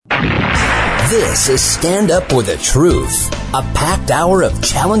This is Stand Up for the Truth, a packed hour of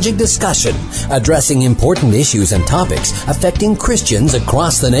challenging discussion addressing important issues and topics affecting Christians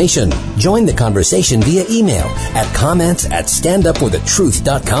across the nation. Join the conversation via email at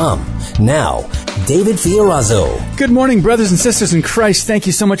comments@standupforthetruth.com. Now, David Fiorazzo. Good morning, brothers and sisters in Christ. Thank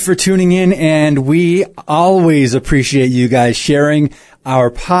you so much for tuning in, and we always appreciate you guys sharing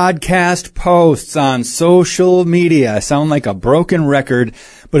our podcast posts on social media. I sound like a broken record,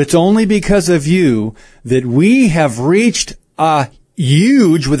 but it's only because of you that we have reached a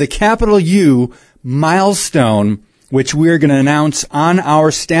huge, with a capital U, milestone, which we're going to announce on our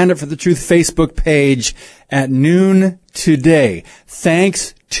Stand Up for the Truth Facebook page at noon today.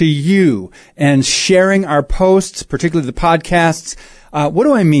 Thanks to you and sharing our posts, particularly the podcasts. What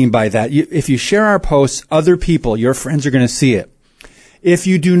do I mean by that? If you share our posts, other people, your friends, are going to see it. If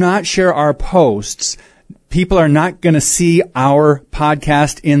you do not share our posts, people are not going to see our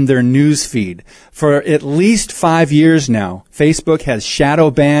podcast in their news feed. For at least 5 years now, Facebook has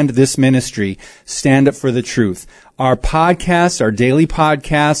shadow banned this ministry, Stand Up for the Truth. Our podcasts, our daily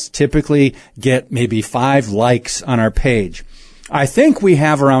podcasts, typically get maybe 5 likes on our page. I think we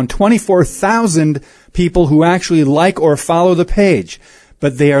have around 24,000 people who actually like or follow the page,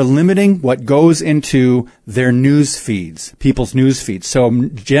 but they are limiting what goes into their news feeds, people's news feeds. So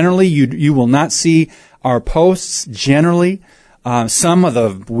generally, you will not see our posts, generally. Some of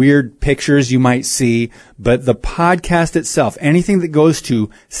the weird pictures you might see, but the podcast itself, anything that goes to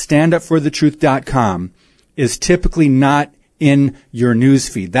standupforthetruth.com, is typically not in your news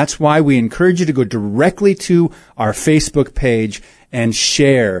feed. That's why we encourage you to go directly to our Facebook page and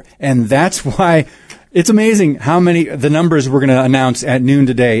share. And that's why it's amazing how many, the numbers we're going to announce at noon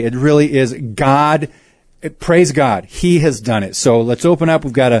today. It really is God. Praise God. He has done it. So let's open up.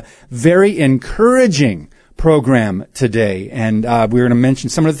 We've got a very encouraging program today. And we're going to mention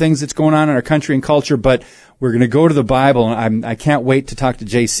some of the things that's going on in our country and culture, but we're going to go to the Bible. And I can't wait to talk to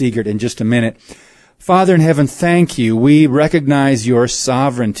Jay Seegert in just a minute. Father in heaven, thank you. We recognize your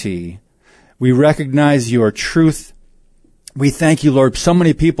sovereignty. We recognize your truth. We thank you, Lord. So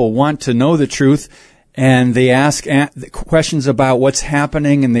many people want to know the truth, and they ask questions about what's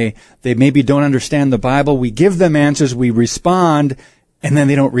happening, and they maybe don't understand the Bible. We give them answers, we respond, and then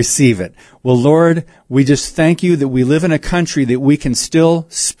they don't receive it. Well, Lord, we just thank you that we live in a country that we can still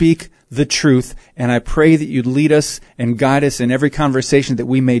speak the truth, and I pray that you'd lead us and guide us in every conversation, that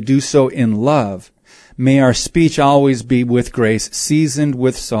we may do so in love. May our speech always be with grace, seasoned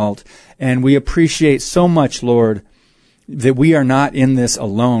with salt, and we appreciate so much, Lord, that we are not in this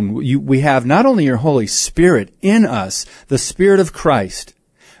alone. We have not only your Holy Spirit in us, the Spirit of Christ.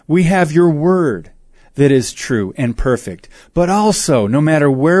 We have your word that is true and perfect. But also, no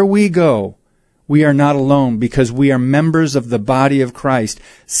matter where we go, we are not alone, because we are members of the body of Christ,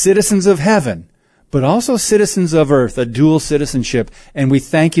 citizens of heaven, but also citizens of earth, a dual citizenship. And we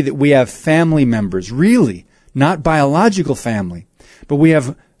thank you that we have family members, really, not biological family, but we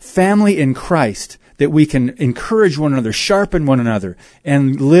have family in Christ, that we can encourage one another, sharpen one another,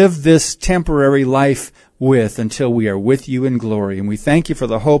 and live this temporary life with until we are with you in glory. And we thank you for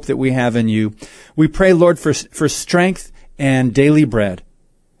the hope that we have in you. We pray, Lord, for strength and daily bread.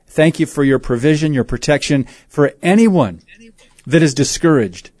 Thank you for your provision, your protection, for anyone that is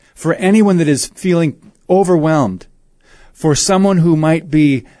discouraged, for anyone that is feeling overwhelmed, for someone who might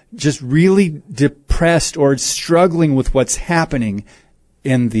be just really depressed or struggling with what's happening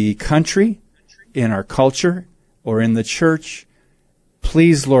in the country, in our culture, or in the church.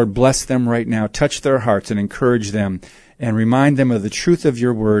 Please, Lord, bless them right now. Touch their hearts and encourage them, and remind them of the truth of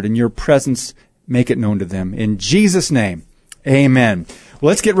your word, and your presence, make it known to them. In Jesus' name, amen. Well,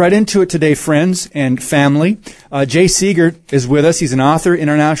 let's get right into it today, friends and family. Jay Seegert is with us. He's an author,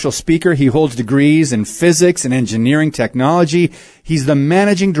 international speaker. He holds degrees in physics and engineering technology. He's the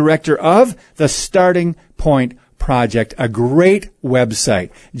managing director of the Starting Point Project, a great website.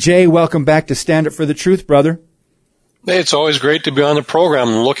 Jay, welcome back to Stand Up for the Truth, brother. Hey, it's always great to be on the program.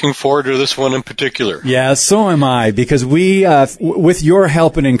 I'm looking forward to this one in particular. Yeah, so am I, because we, with your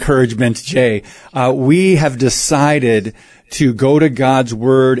help and encouragement, Jay, we have decided to go to God's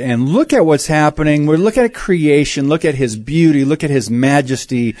Word and look at what's happening. We look at creation, look at His beauty, look at His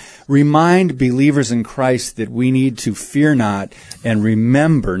majesty, remind believers in Christ that we need to fear not and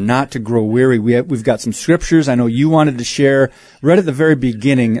remember not to grow weary. We've got some scriptures I know you wanted to share. Right at the very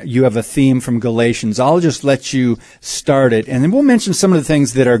beginning, you have a theme from Galatians. I'll just let you start it, and then we'll mention some of the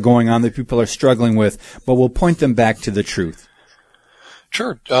things that are going on that people are struggling with, but we'll point them back to the truth.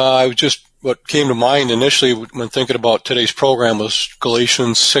 Sure. What came to mind initially when thinking about today's program was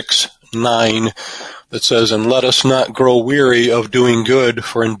Galatians 6, 9 that says, "And let us not grow weary of doing good,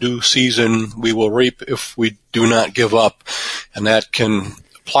 for in due season we will reap if we do not give up." And that can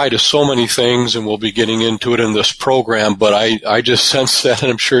apply to so many things, and we'll be getting into it in this program, but I just sense that,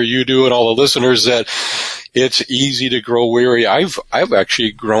 and I'm sure you do and all the listeners, that it's easy to grow weary. I've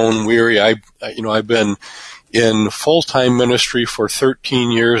actually grown weary. I've been in full-time ministry for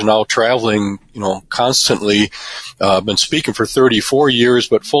 13 years now, traveling, constantly. I've been speaking for 34 years,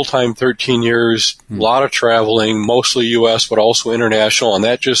 but full-time 13 years, a lot of traveling, mostly U.S., but also international, and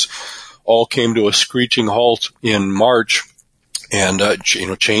that just all came to a screeching halt in March. And,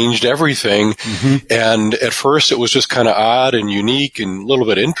 changed everything. Mm-hmm. And at first it was just kind of odd and unique and a little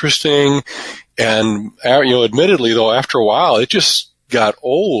bit interesting. And, admittedly though, after a while, it just got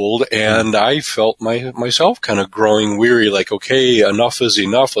old, and I felt myself kind of growing weary, like, okay, enough is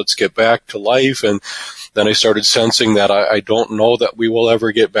enough. Let's get back to life. And then I started sensing that I don't know that we will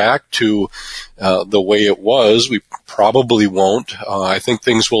ever get back to the way it was. We probably won't. I think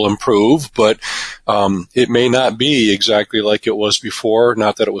things will improve, but it may not be exactly like it was before.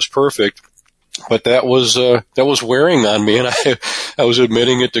 Not that it was perfect, but that was wearing on me, and I was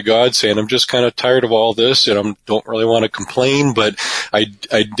admitting it to God, saying I'm just kind of tired of all this, and I don't really want to complain, but I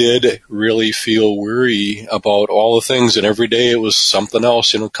did really feel weary about all the things, and every day it was something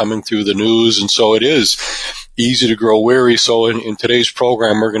else, coming through the news, and so it is easy to grow weary. So in today's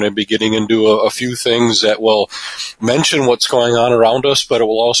program, we're going to be getting into a few things that will mention what's going on around us, but it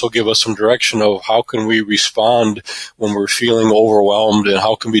will also give us some direction of how can we respond when we're feeling overwhelmed, and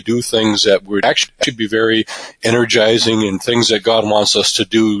how can we do things that would actually be very energizing and things that God wants us to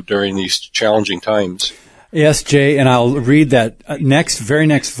do during these challenging times. Yes, Jay, and I'll read that very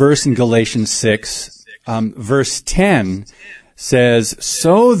next verse in Galatians 6, verse 10. Says,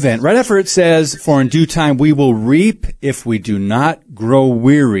 "So then," right after it says, "For in due time we will reap if we do not grow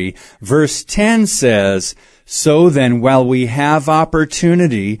weary." Verse 10 says, "So then, while we have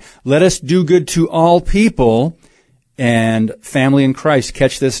opportunity, let us do good to all people," and family in Christ,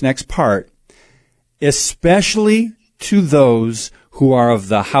 catch this next part, "especially to those who are of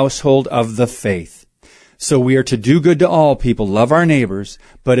the household of the faith." So we are to do good to all people, love our neighbors,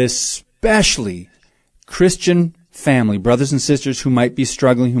 but especially Christian family, brothers and sisters who might be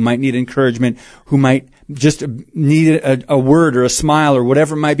struggling, who might need encouragement, who might just need a word or a smile or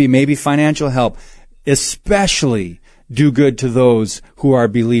whatever it might be, maybe financial help. Especially do good to those who are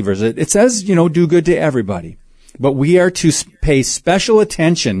believers. It says, do good to everybody. But we are to pay special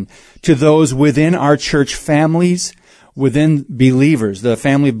attention to those within our church families, within believers, the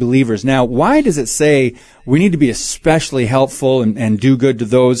family of believers. Now, why does it say we need to be especially helpful and do good to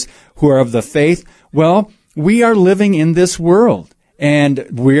those who are of the faith? Well, we are living in this world, and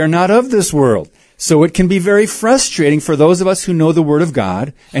we are not of this world. So it can be very frustrating for those of us who know the Word of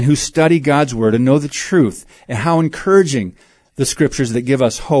God and who study God's Word and know the truth, and how encouraging the Scriptures that give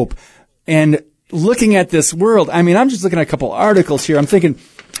us hope. And looking at this world, I'm just looking at a couple articles here. I'm thinking,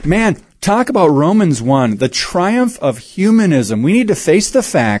 man, talk about Romans 1, the triumph of humanism. We need to face the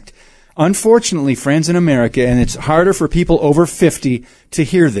fact, unfortunately, friends, in America, and it's harder for people over 50 to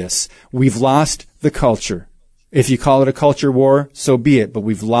hear this, we've lost the culture. If you call it a culture war, so be it, but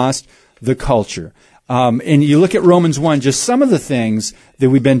we've lost the culture. And you look at Romans 1, just some of the things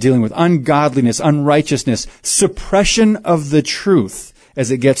that we've been dealing with: ungodliness, unrighteousness, suppression of the truth, as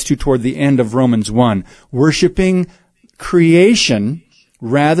it gets to toward the end of Romans 1, worshiping creation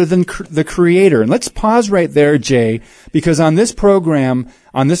rather than the Creator. And let's pause right there, Jay, because on this program,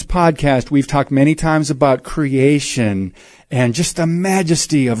 on this podcast, we've talked many times about creation and just the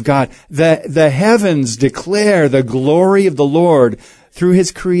majesty of God. The heavens declare the glory of the Lord through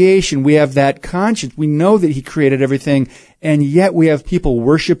His creation. We have that conscience. We know that He created everything, and yet we have people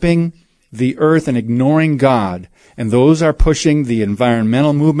worshiping the earth and ignoring God. And those are pushing the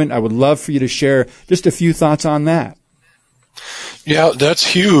environmental movement. I would love for you to share just a few thoughts on that. Yeah, that's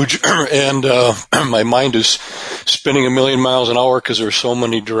huge, and my mind is spinning a million miles an hour because there's so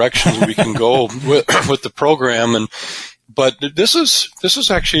many directions we can go with the program. But this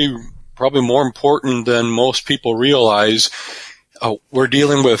is actually probably more important than most people realize. We're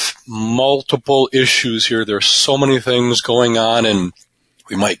dealing with multiple issues here. There's so many things going on, and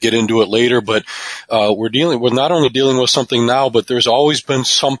we might get into it later, but we're not only dealing with something now, but there's always been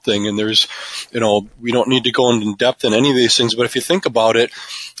something, and there's, we don't need to go in depth in any of these things, but if you think about it,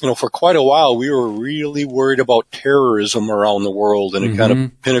 for quite a while, we were really worried about terrorism around the world, and it kind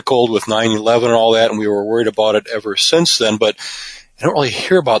of pinnacled with 9/11 and all that, and we were worried about it ever since then, but I don't really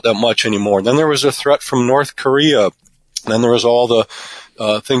hear about that much anymore. Then there was a threat from North Korea, Then there was all the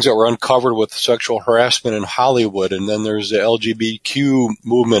things that were uncovered with sexual harassment in Hollywood, and then there's the LGBTQ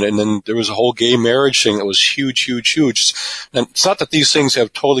movement, and then there was a whole gay marriage thing that was huge. And it's not that these things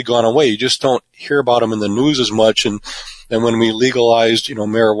have totally gone away. You just don't hear about them in the news as much. And when we legalized,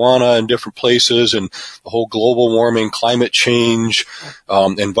 marijuana in different places, and the whole global warming, climate change,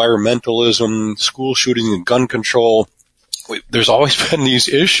 environmentalism, school shootings, and gun control, there's always been these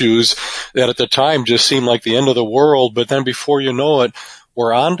issues that at the time just seemed like the end of the world, but then before you know it,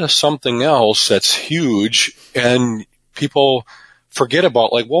 we're on to something else that's huge, and people forget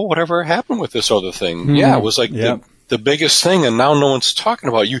about, like, well, whatever happened with this other thing? Mm-hmm. Yeah, it was like the biggest thing, and now no one's talking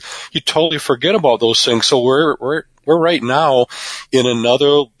about it. You totally forget about those things. So we're right now in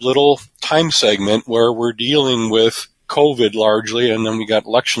another little time segment where we're dealing with COVID largely, and then we got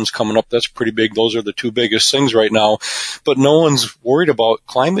elections coming up. That's pretty big. Those are the two biggest things right now. But no one's worried about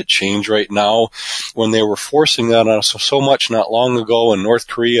climate change right now when they were forcing that on us so much not long ago in North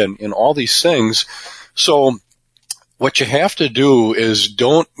Korea and all these things. So what you have to do is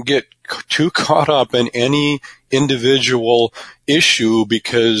don't get too caught up in any individual issue,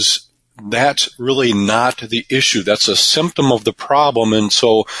 because that's really not the issue. That's a symptom of the problem. And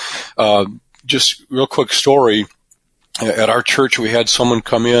so just real quick story. At our church, we had someone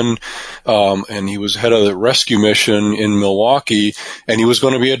come in, and he was head of the rescue mission in Milwaukee, and he was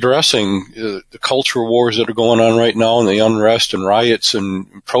going to be addressing the culture wars that are going on right now, and the unrest and riots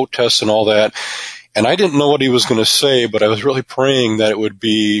and protests and all that. And I didn't know what he was going to say, but I was really praying that it would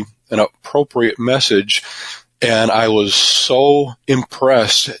be an appropriate message. And I was so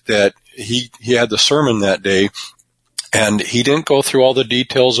impressed that he had the sermon that day. And he didn't go through all the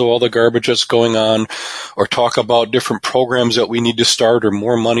details of all the garbage that's going on, or talk about different programs that we need to start, or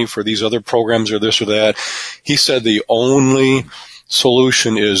more money for these other programs, or this or that. He said the only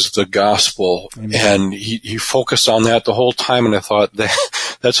solution is the gospel. Amen. And he focused on that the whole time. And I thought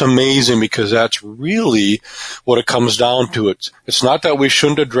that's amazing, because that's really what it comes down to. It's not that we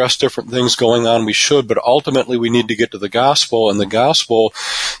shouldn't address different things going on. We should, but ultimately we need to get to the gospel, and the gospel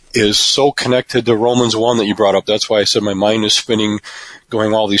is so connected to Romans 1 that you brought up. That's why I said my mind is spinning,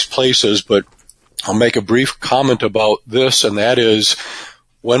 going all these places. But I'll make a brief comment about this, and that is,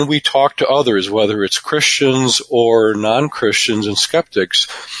 when we talk to others, whether it's Christians or non-Christians and skeptics,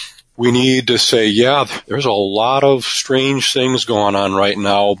 we need to say, yeah, there's a lot of strange things going on right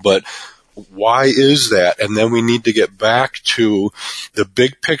now, but why is that? And then we need to get back to the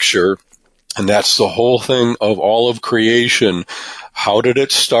big picture, and that's the whole thing of all of creation. How did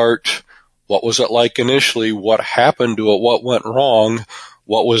it start? What was it like initially? What happened to it? What went wrong?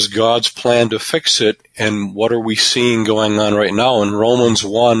 What was God's plan to fix it? And what are we seeing going on right now? And Romans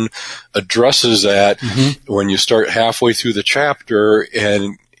 1 addresses that when you start halfway through the chapter,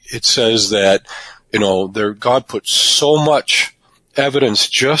 and it says that, God put so much evidence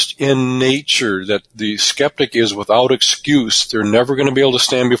just in nature that the skeptic is without excuse. They're never going to be able to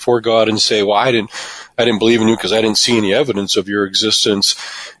stand before God and say, well, I didn't believe in you because I didn't see any evidence of your existence.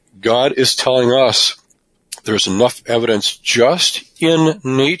 God is telling us there's enough evidence just in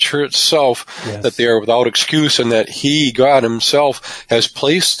nature itself that they are without excuse, and that God himself, has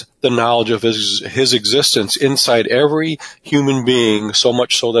placed the knowledge of his existence inside every human being, so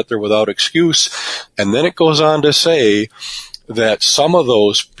much so that they're without excuse. And then it goes on to say that some of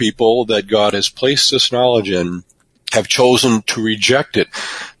those people that God has placed this knowledge in have chosen to reject it,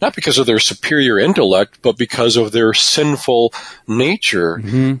 not because of their superior intellect, but because of their sinful nature.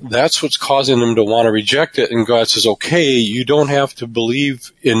 That's what's causing them to want to reject it. And God says, okay, you don't have to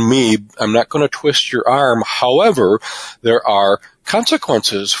believe in me. I'm not going to twist your arm. However, there are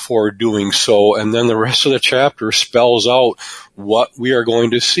consequences for doing so. And then the rest of the chapter spells out what we are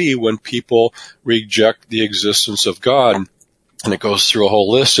going to see when people reject the existence of God. And it goes through a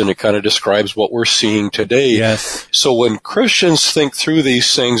whole list, and it kind of describes what we're seeing today. Yes. So when Christians think through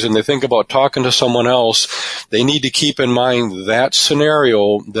these things and they think about talking to someone else, they need to keep in mind that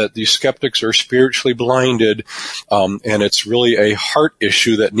scenario, that these skeptics are spiritually blinded, and it's really a heart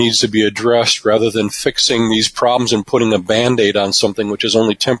issue that needs to be addressed, rather than fixing these problems and putting a Band-Aid on something which is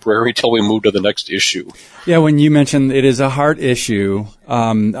only temporary till we move to the next issue. Yeah, when you mentioned it is a heart issue,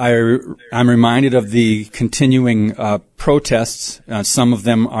 I'm reminded of the continuing protests. Some of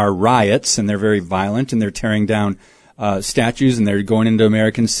them are riots, and they're very violent, and they're tearing down statues, and they're going into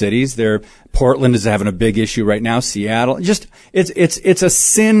American cities. Portland is having a big issue right now. Seattle, it's a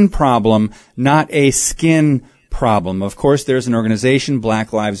sin problem, not a skin problem. Of course, there's an organization,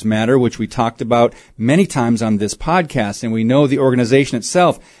 Black Lives Matter, which we talked about many times on this podcast, and we know the organization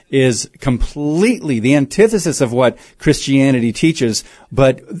itself is completely the antithesis of what Christianity teaches.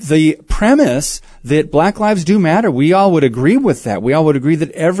 But the premise that Black lives do matter, we all would agree with that. We all would agree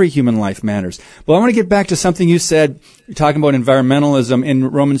that every human life matters. But I want to get back to something you said, talking about environmentalism in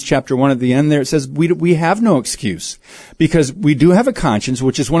Romans chapter 1 at the end there. It says we have no excuse because we do have a conscience,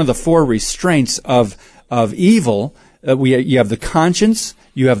 which is one of the four restraints of evil. You have the conscience,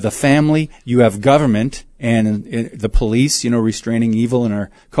 you have the family, you have government, and the police, restraining evil in our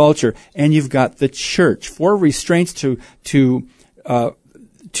culture, and you've got the church. Four restraints to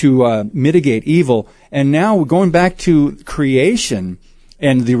mitigate evil. And now going back to creation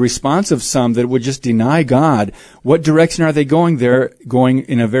and the response of some that would just deny God, what direction are they going? They're going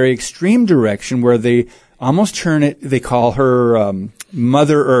in a very extreme direction where they almost turn it, they call her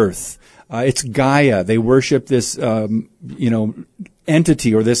Mother Earth. It's Gaia. They worship this,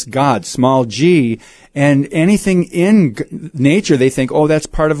 entity or this God, small g, and anything in nature they think, oh, that's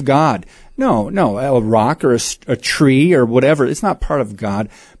part of God. No, a rock or a tree or whatever, it's not part of God.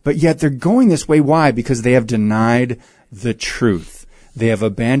 But yet they're going this way. Why? Because they have denied the truth. They have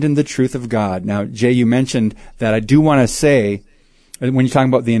abandoned the truth of God. Now, Jay, you mentioned that. I do want to say, when you're talking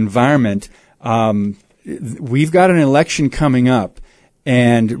about the environment, we've got an election coming up.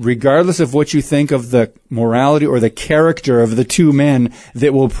 And regardless of what you think of the morality or the character of the two men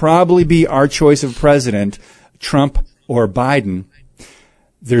that will probably be our choice of president, Trump or Biden,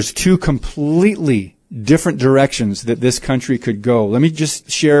 there's two completely different directions that this country could go. Let me just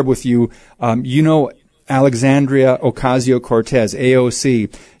share with you, Alexandria Ocasio-Cortez,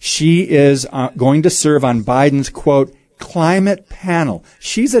 AOC. She is going to serve on Biden's, quote, climate panel.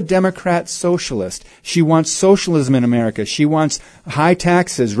 She's a Democrat socialist. She wants socialism in America. She wants high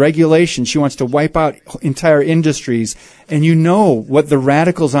taxes, regulation. She wants to wipe out entire industries. And you know what the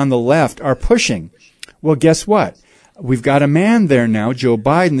radicals on the left are pushing. Well, guess what? We've got a man there now, Joe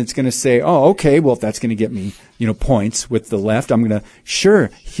Biden, that's going to say, oh, okay, well, if that's going to get me, points with the left, we're going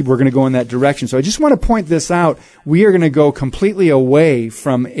to go in that direction. So I just want to point this out. We are going to go completely away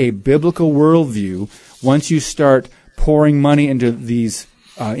from a biblical worldview once you start pouring money into these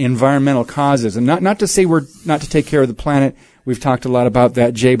environmental causes. And not to say we're not to take care of the planet. We've talked a lot about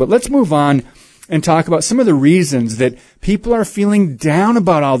that, Jay. But let's move on and talk about some of the reasons that people are feeling down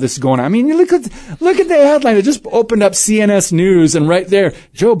about all this going on. I mean, look at the headline. It just opened up CNS News, and right there,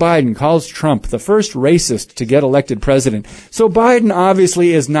 Joe Biden calls Trump the first racist to get elected president. So Biden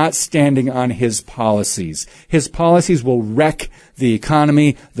obviously is not standing on his policies. His policies will wreck the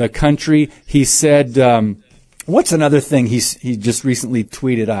economy, the country. He said, what's another thing he just recently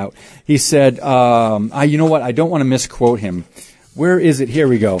tweeted out? He said, you know what? I don't want to misquote him. Where is it? Here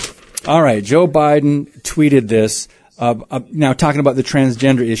we go. All right. Joe Biden tweeted this, now talking about the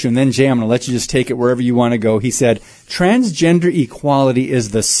transgender issue. And then, Jay, I'm going to let you just take it wherever you want to go. He said, transgender equality is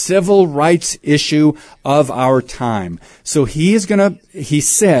the civil rights issue of our time. So he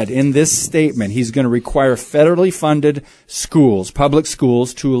said in this statement, he's going to require federally funded schools, public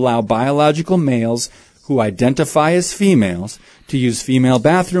schools, to allow biological males who identify as females to use female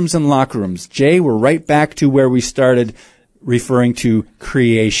bathrooms and locker rooms. Jay, we're right back to where we started, referring to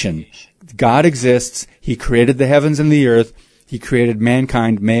creation. God exists. He created the heavens and the earth. He created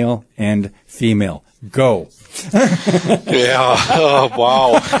mankind, male and female. Go. Yeah. Oh,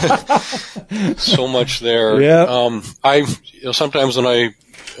 wow. So much there. Yeah. Sometimes when I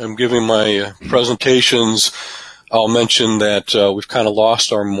am giving my presentations, I'll mention that we've kind of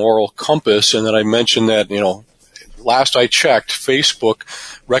lost our moral compass, and then I mentioned that, last I checked,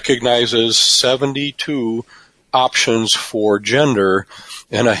 Facebook recognizes 72 options for gender,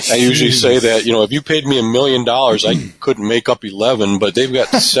 and I usually say that, if you paid me $1 million, I couldn't make up 11, but they've got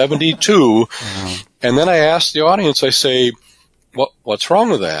 72, wow. And then I ask the audience, I say, what's wrong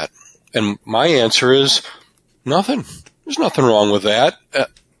with that? And my answer is, nothing. There's nothing wrong with that,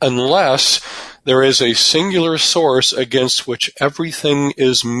 unless there is a singular source against which everything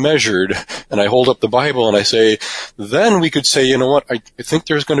is measured. And I hold up the Bible and I say, then we could say, you know what, I think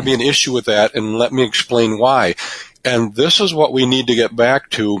there's going to be an issue with that, and let me explain why. And this is what we need to get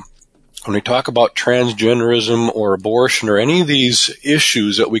back to when we talk about transgenderism or abortion or any of these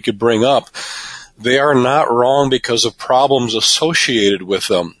issues that we could bring up. They are not wrong because of problems associated with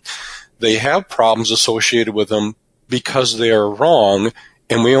them. They have problems associated with them because they are wrong.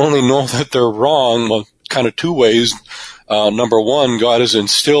 And we only know that they're wrong, kind of two ways. Number one, God has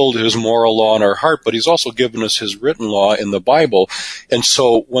instilled His moral law in our heart, but He's also given us His written law in the Bible. And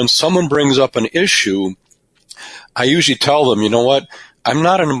so when someone brings up an issue, I usually tell them, you know what, I'm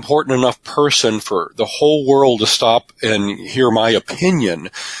not an important enough person for the whole world to stop and hear my opinion.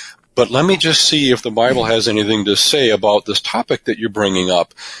 But let me just see if the Bible has anything to say about this topic that you're bringing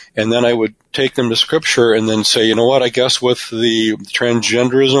up. And then I would take them to Scripture and then say, you know what, I guess with the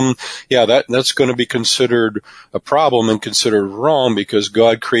transgenderism, yeah, that's going to be considered a problem and considered wrong because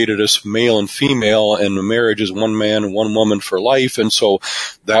God created us male and female, and a marriage is one man and one woman for life. And so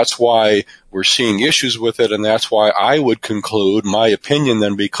that's why we're seeing issues with it, and that's why I would conclude, my opinion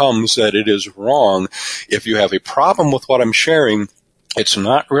then becomes that it is wrong. If you have a problem with what I'm sharing, it's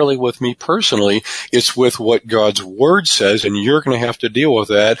not really with me personally, it's with what God's Word says, and you're going to have to deal with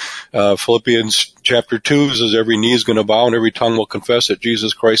that. Philippians chapter 2 says every knee is going to bow and every tongue will confess that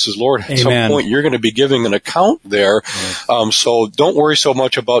Jesus Christ is Lord. At some point, you're going to be giving an account there. Yes. So don't worry so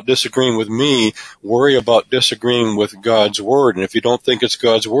much about disagreeing with me. Worry about disagreeing with God's Word. And if you don't think it's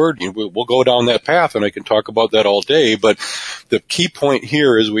God's Word, we'll go down that path, and I can talk about that all day. But the key point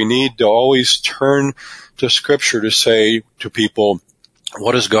here is we need to always turn to Scripture to say to people,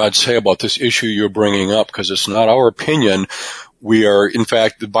 what does God say about this issue you're bringing up? Because it's not our opinion. We are, in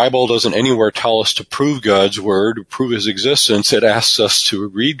fact, the Bible doesn't anywhere tell us to prove God's Word, prove His existence. It asks us to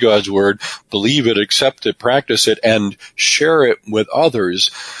read God's Word, believe it, accept it, practice it, and share it with others.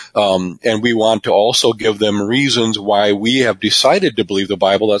 And we want to also give them reasons why we have decided to believe the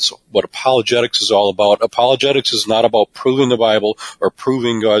Bible. That's what apologetics is all about. Apologetics is not about proving the Bible or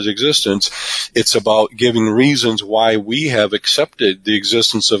proving God's existence. It's about giving reasons why we have accepted the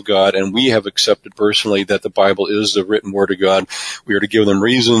existence of God, and we have accepted personally that the Bible is the written Word of God. We are to give them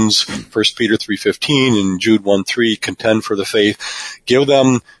reasons, 1 Peter 3:15 and Jude 1:3, contend for the faith. Give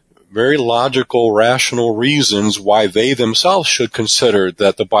them very logical, rational reasons why they themselves should consider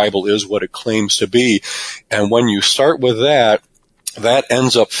that the Bible is what it claims to be. And when you start with that, that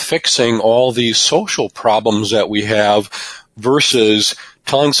ends up fixing all these social problems that we have versus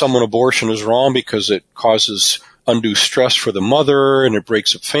telling someone abortion is wrong because it causes undue stress for the mother and it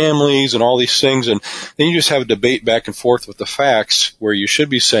breaks up families and all these things. And then you just have a debate back and forth with the facts where you should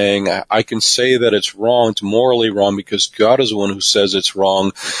be saying, I can say that it's wrong, it's morally wrong because God is the one who says it's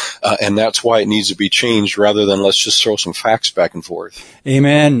wrong, and that's why it needs to be changed rather than let's just throw some facts back and forth.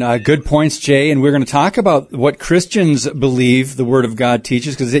 Amen. Good points, Jay. And we're going to talk about what Christians believe the Word of God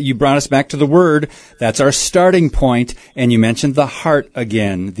teaches because you brought us back to the Word. That's our starting point. And you mentioned the heart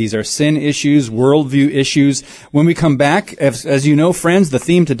again. These are sin issues, worldview issues. When we come back, as you know, friends, the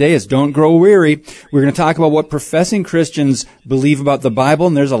theme today is Don't Grow Weary. We're going to talk about what professing Christians believe about the Bible,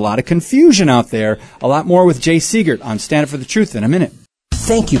 and there's a lot of confusion out there. A lot more with Jay Seegert on Stand Up for the Truth in a minute.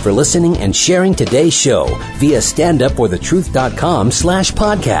 Thank you for listening and sharing today's show via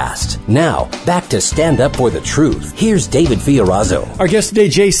standupforthetruth.com/podcast. Now, back to Stand Up for the Truth. Here's David Fiorazzo. Our guest today,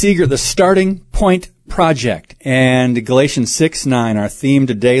 Jay Seegert, the Starting Point Project, and Galatians 6:9. Our theme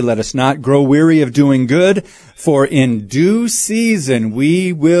today, let us not grow weary of doing good, for in due season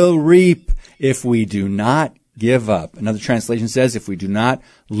we will reap if we do not give up. Another translation says, if we do not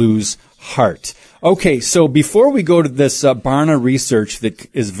lose heart. Okay, so before we go to this Barna research that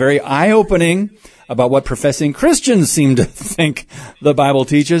is very eye-opening about what professing Christians seem to think the Bible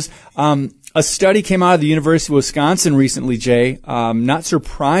teaches, a study came out of the University of Wisconsin recently, Jay, not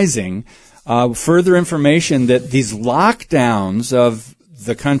surprising, further information that these lockdowns of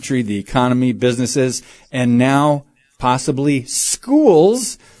the country, the economy, businesses, and now possibly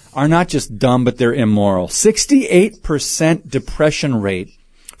schools are not just dumb, but they're immoral. 68% depression rate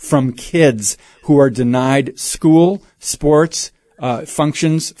from kids who are denied school, sports,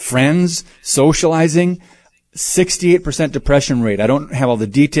 functions, friends, socializing. 68% depression rate. I don't have all the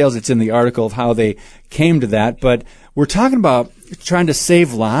details. It's in the article of how they came to that, but we're talking about trying to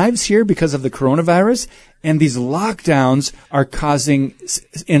save lives here because of the coronavirus, and these lockdowns are causing,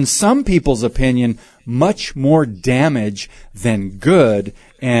 in some people's opinion, much more damage than good,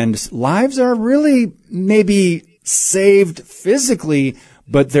 and lives are really maybe saved physically,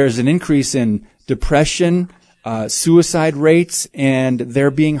 but there's an increase in depression, suicide rates, and they're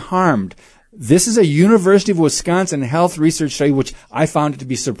being harmed. This is a University of Wisconsin health research study, which I found it to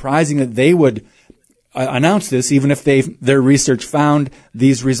be surprising that they would announce this, even if their research found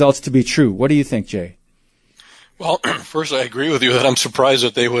these results to be true. What do you think, Jay? Well, first, I agree with you that I'm surprised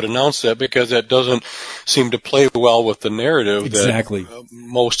that they would announce that because that doesn't seem to play well with the narrative exactly. that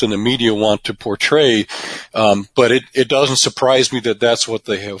most in the media want to portray. But it doesn't surprise me that that's what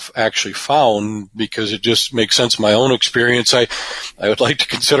they have actually found because it just makes sense in my own experience. I would like to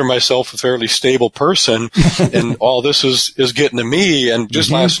consider myself a fairly stable person, and all this is getting to me. And just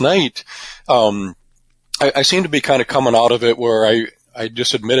last night, I seem to be kind of coming out of it where I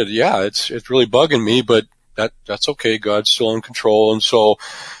just admitted, yeah, it's really bugging me, but that's okay. God's still in control. And so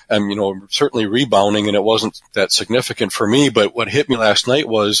I'm, certainly rebounding, and it wasn't that significant for me. But what hit me last night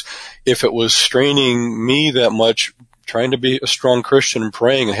was, if it was straining me that much, trying to be a strong Christian and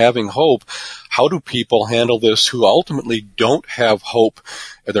praying and having hope, how do people handle this who ultimately don't have hope?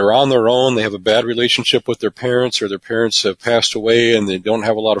 They're on their own, they have a bad relationship with their parents, or their parents have passed away and they don't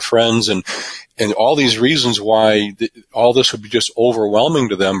have a lot of friends, and all these reasons why all this would be just overwhelming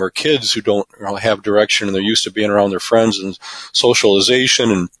to them, or kids who don't have direction and they're used to being around their friends and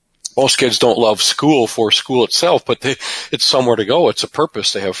socialization. And most kids don't love school for school itself, but it's somewhere to go. It's a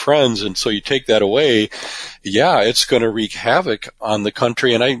purpose. They have friends. And so you take that away. Yeah, it's going to wreak havoc on the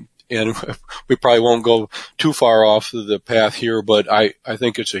country. And we probably won't go too far off the path here, but I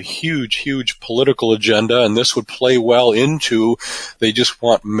think it's a huge, huge political agenda. And this would play well into, they just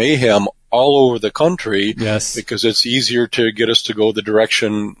want mayhem all over the country. Yes. Because it's easier to get us to go the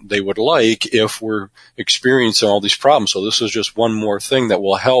direction they would like if we're experiencing all these problems. So this is just one more thing that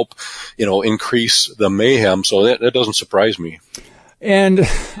will help, increase the mayhem. So that doesn't surprise me. And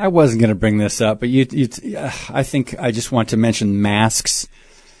I wasn't going to bring this up, but I think I just want to mention masks.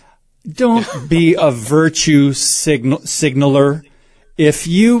 Don't be a virtue signaler. If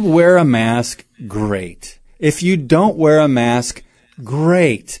you wear a mask, great. If you don't wear a mask,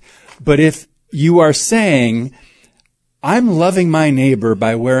 great. But if you are saying, I'm loving my neighbor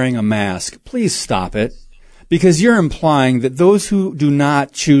by wearing a mask, please stop it. Because you're implying that those who do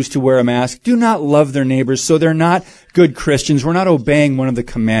not choose to wear a mask do not love their neighbors, so they're not good Christians. We're not obeying one of the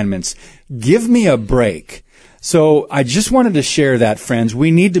commandments. Give me a break. So I just wanted to share that, friends. We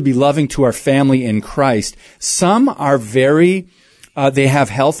need to be loving to our family in Christ. Some are they have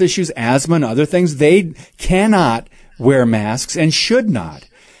health issues, asthma and other things. They cannot wear masks and should not.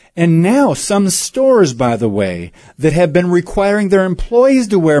 And now some stores, by the way, that have been requiring their employees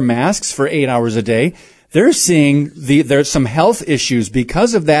to wear masks for 8 hours a day, they're seeing there's some health issues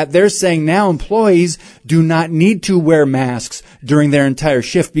because of that. They're saying now employees do not need to wear masks during their entire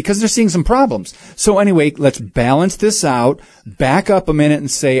shift because they're seeing some problems. So anyway, let's balance this out, back up a minute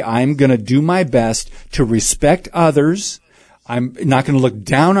and say, I'm going to do my best to respect others. I'm not going to look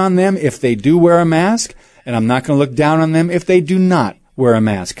down on them if they do wear a mask, and I'm not going to look down on them if they do not wear a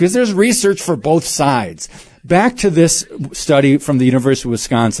mask, because there's research for both sides. Back to this study from the University of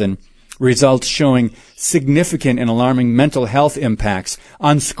Wisconsin, results showing significant and alarming mental health impacts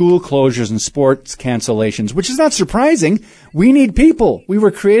on school closures and sports cancellations, which is not surprising. We need people. We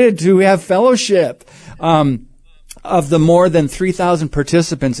were created to have fellowship. Of the more than 3,000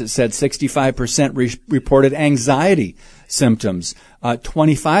 participants, it said 65% reported anxiety symptoms,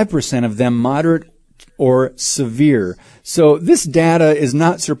 25% of them moderate or severe. So this data is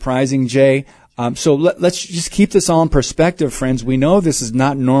not surprising, Jay. So let's just keep this all in perspective, friends. We know this is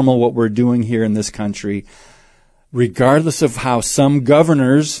not normal what we're doing here in this country, regardless of how some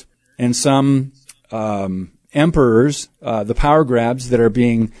governors and some emperors, the power grabs that are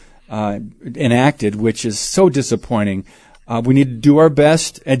being enacted, which is so disappointing. We need to do our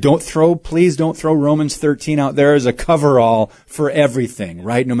best, and please don't throw Romans 13 out there as a coverall for everything,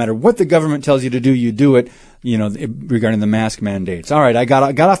 right? No matter what the government tells you to do, you do it, regarding the mask mandates. All right, I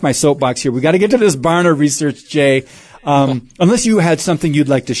got off my soapbox here. We got to get to this Barna research, Jay. Unless you had something you'd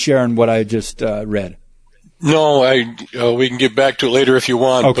like to share on what I just read. No, we can get back to it later if you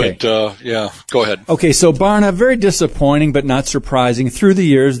want, okay. But yeah, go ahead. Okay, so Barna, very disappointing but not surprising. Through the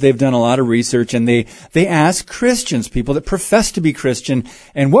years, they've done a lot of research, and they ask Christians, people that profess to be Christian,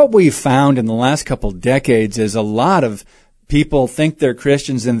 and what we've found in the last couple decades is a lot of people think they're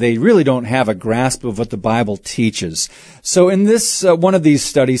Christians and they really don't have a grasp of what the Bible teaches. So in this one of these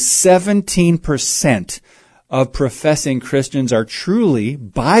studies, 17% of professing Christians are truly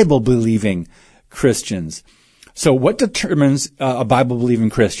Bible-believing Christians. So what determines a Bible-believing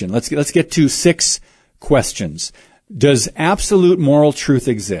Christian? Let's get to 6 questions. Does absolute moral truth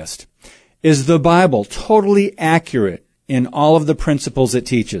exist? Is the Bible totally accurate in all of the principles it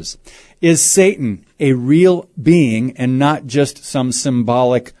teaches? Is Satan a real being and not just some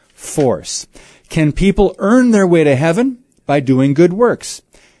symbolic force? Can people earn their way to heaven by doing good works?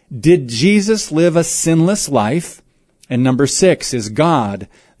 Did Jesus live a sinless life? And number 6, is God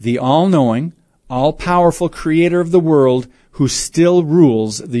the all-knowing, all-powerful creator of the world who still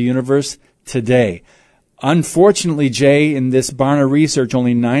rules the universe today? Unfortunately, Jay, in this Barna research,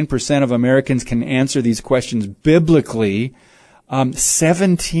 only 9% of Americans can answer these questions biblically.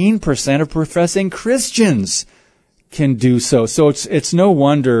 17% of professing Christians can do so. So it's no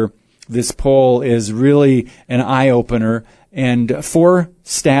wonder this poll is really an eye-opener. And 4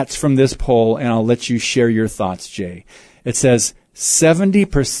 stats from this poll, and I'll let you share your thoughts, Jay. It says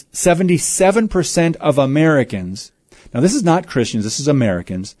 77% of Americans, now this is not Christians, this is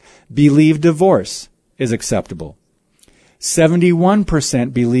Americans, believe divorce is acceptable.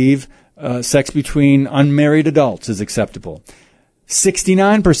 71% believe sex between unmarried adults is acceptable.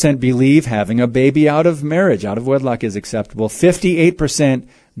 69% believe having a baby out of marriage, out of wedlock, is acceptable. 58%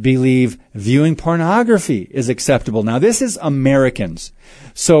 believe viewing pornography is acceptable. Now, this is Americans.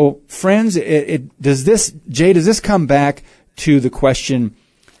 So, friends, does this come back to the question,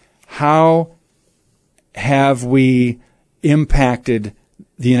 how have we impacted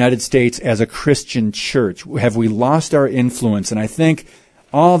the United States as a Christian church? Have we lost our influence? And I think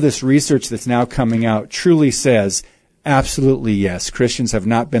all this research that's now coming out truly says, absolutely yes, Christians have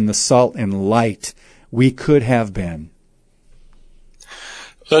not been the salt and light we could have been.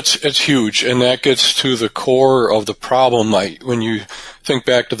 It's huge, and that gets to the core of the problem. When you think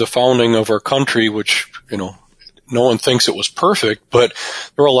back to the founding of our country, which, no one thinks it was perfect, but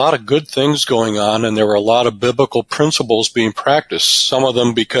there were a lot of good things going on, and there were a lot of biblical principles being practiced. Some of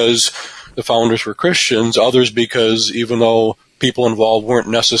them because the founders were Christians, others because even though people involved weren't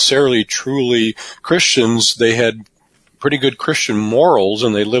necessarily truly Christians, they had pretty good Christian morals,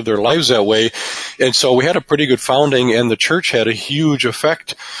 and they lived their lives that way. And so we had a pretty good founding, and the church had a huge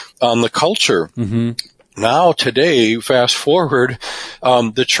effect on the culture. Mm-hmm. Now, today, fast forward,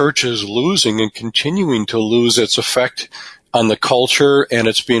 the church is losing and continuing to lose its effect on the culture, and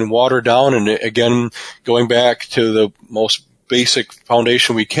it's being watered down. And again, going back to the most basic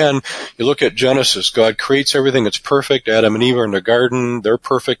foundation we can, you look at Genesis. God creates everything. It's perfect. Adam and Eve are in the garden. They're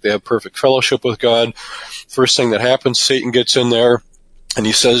perfect. They have perfect fellowship with God. First thing that happens, Satan gets in there, and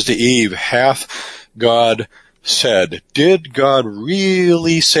he says to Eve, hath God said? Did God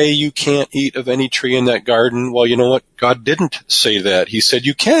really say you can't eat of any tree in that garden? Well, you know what? God didn't say that. He said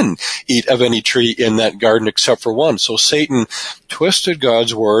you can eat of any tree in that garden except for one. So Satan twisted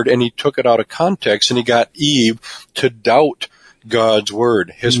God's word, and he took it out of context, and he got Eve to doubt God's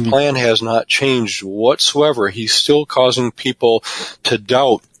word. His plan has not changed whatsoever. He's still causing people to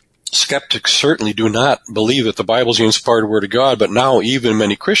doubt. Skeptics certainly do not believe that the Bible is the inspired word of God, but now even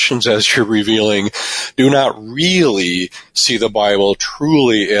many Christians, as you're revealing, do not really see the Bible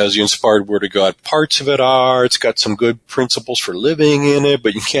truly as the inspired word of God. Parts of it are. It's got some good principles for living in it,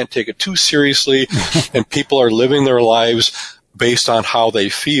 but you can't take it too seriously, and people are living their lives based on how they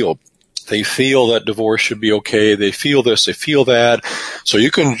feel. They feel that divorce should be okay. They feel this, they feel that. So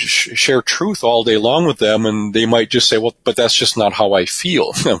you can share truth all day long with them, and they might just say, well, but that's just not how I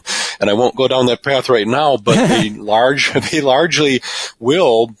feel. And I won't go down that path right now, but they largely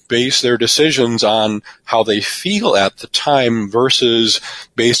will base their decisions on how they feel at the time versus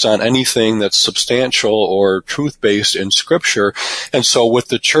based on anything that's substantial or truth-based in Scripture. And so with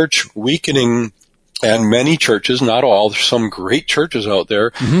the church weakening, and many churches, not all, there's some great churches out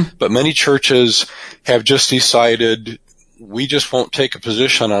there, but many churches have just decided we just won't take a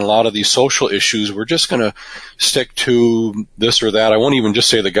position on a lot of these social issues. We're just going to stick to this or that. I won't even just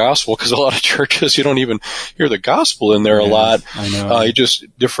say the gospel, because a lot of churches, you don't even hear the gospel in there a lot. I know. Just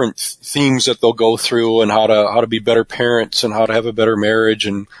different themes that they'll go through, and how to be better parents, and how to have a better marriage.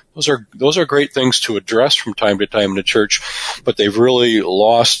 And those are great things to address from time to time in the church, but they've really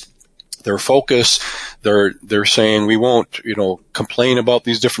lost their focus. They're saying we won't, complain about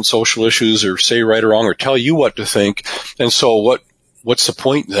these different social issues or say right or wrong or tell you what to think. And so what's the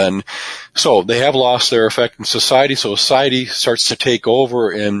point then? So they have lost their effect in society. So society starts to take over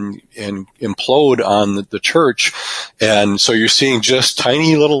and implode on the church. And so you're seeing just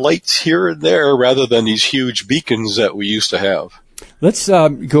tiny little lights here and there rather than these huge beacons that we used to have. Let's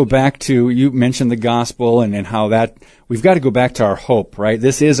go back to, you mentioned the gospel and how that, we've got to go back to our hope, right?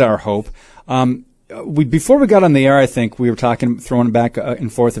 This is our hope. Before we got on the air, I think we were throwing back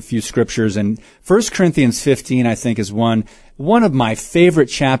and forth a few scriptures, and 1 Corinthians 15, I think, is one of my favorite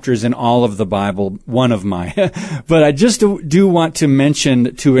chapters in all of the Bible, one of my. But I just do want to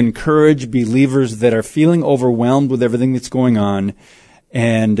mention, to encourage believers that are feeling overwhelmed with everything that's going on,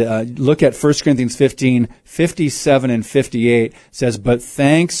 and look at 1 Corinthians 15, 57 and 58, says, but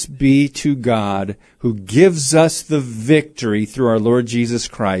thanks be to God who gives us the victory through our Lord Jesus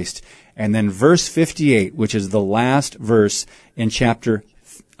Christ. And then verse 58, which is the last verse in chapter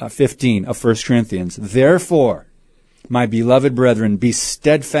 15 of 1 Corinthians. Therefore, my beloved brethren, be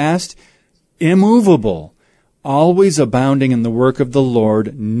steadfast, immovable, always abounding in the work of the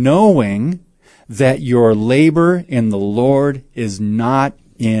Lord, knowing that your labor in the Lord is not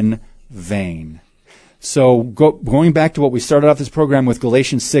in vain. So going back to what we started off this program with,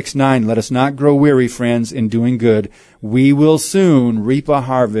 Galatians 6:9, let us not grow weary, friends, in doing good. We will soon reap a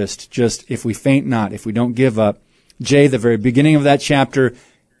harvest, just if we faint not, if we don't give up. Jay, the very beginning of that chapter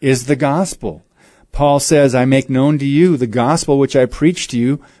is the gospel. Paul says, I make known to you the gospel which I preached to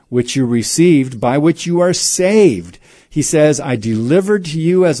you, which you received, by which you are saved. He says, I delivered to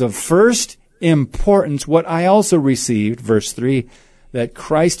you as of first importance what I also received, verse 3, that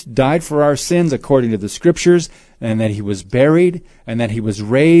Christ died for our sins according to the Scriptures, and that he was buried, and that he was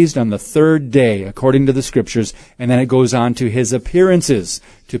raised on the third day according to the Scriptures. And then it goes on to his appearances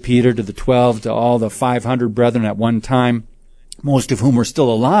to Peter, to the 12, to all the 500 brethren at one time, most of whom were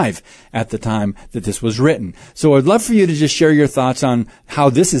still alive at the time that this was written. So I'd love for you to just share your thoughts on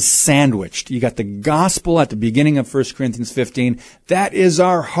how this is sandwiched. You got the gospel at the beginning of 1 Corinthians 15. That is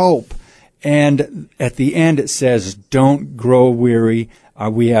our hope. And at the end it says, don't grow weary.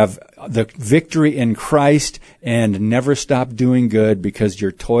 We have the victory in Christ, and never stop doing good, because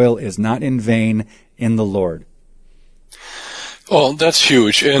your toil is not in vain in the Lord. Well, that's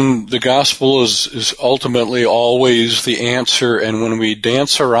huge. And the gospel is ultimately always the answer. And when we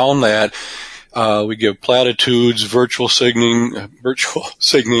dance around that, we give platitudes, virtual signaling,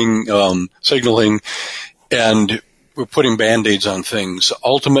 and we're putting Band-Aids on things.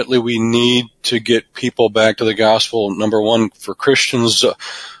 Ultimately, we need to get people back to the gospel. Number one, for Christians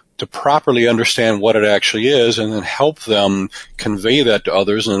to properly understand what it actually is, and then help them convey that to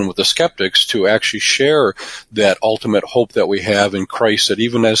others, and then with the skeptics to actually share that ultimate hope that we have in Christ, that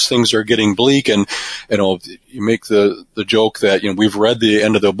even as things are getting bleak, and you make the joke that we've read the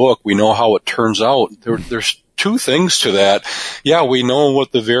end of the book, we know how it turns out. There's two things to that. Yeah, we know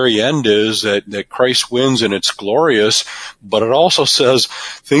what the very end is, that Christ wins and it's glorious, but it also says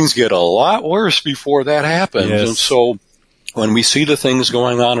things get a lot worse before that happens. Yes. And so when we see the things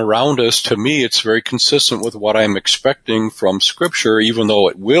going on around us, to me, it's very consistent with what I'm expecting from Scripture, even though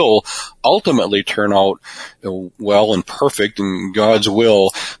it will ultimately turn out well and perfect in God's will.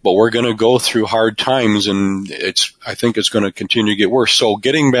 But we're going to go through hard times, and I think it's going to continue to get worse. So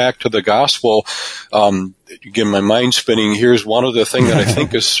getting back to the gospel, again, my mind spinning, here's one of the things that I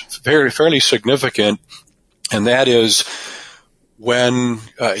think is fairly significant, and that is, when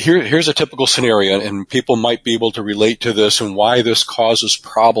here's a typical scenario, and people might be able to relate to this and why this causes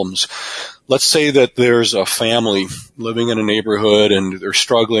problems. Let's say that there's a family living in a neighborhood and they're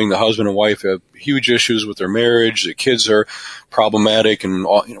struggling. The husband and wife have huge issues with their marriage. The kids are problematic, and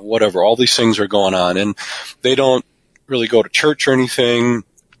whatever. All these things are going on, and they don't really go to church or anything.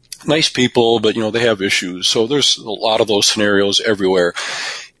 Nice people, but they have issues. So there's a lot of those scenarios everywhere.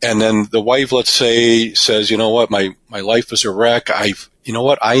 And then the wife, let's say, says, you know what, my life is a wreck. I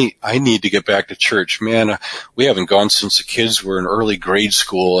need to get back to church. Man, we haven't gone since the kids were in early grade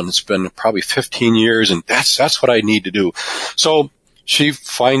school, and it's been probably 15 years, and that's what I need to do. So she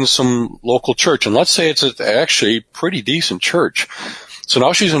finds some local church, and let's say it's actually a pretty decent church. So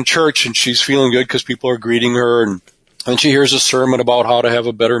now she's in church, and she's feeling good because people are greeting her, and she hears a sermon about how to have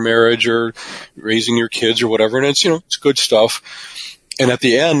a better marriage or raising your kids or whatever, and it's good stuff. And at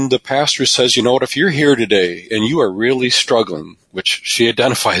the end, the pastor says, you know what, if you're here today and you are really struggling, which she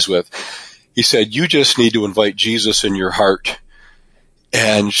identifies with, he said, you just need to invite Jesus in your heart.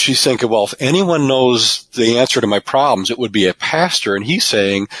 And she's thinking, well, if anyone knows the answer to my problems, it would be a pastor. And he's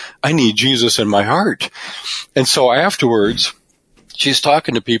saying, I need Jesus in my heart. And so afterwards, she's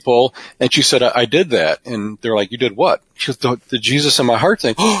talking to people, and she said, I did that. And they're like, you did what? She goes, the Jesus in my heart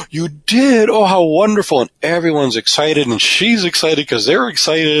thing. Oh, you did? Oh, how wonderful. And everyone's excited, and she's excited because they're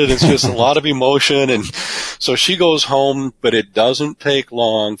excited. It's just a lot of emotion. And so she goes home, but it doesn't take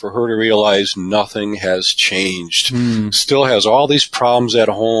long for her to realize nothing has changed. Still has all these problems at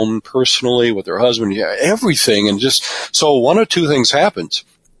home, personally, with her husband, everything. And just, so one of two things happens.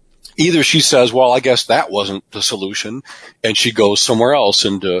 Either she says, well, I guess that wasn't the solution, and she goes somewhere else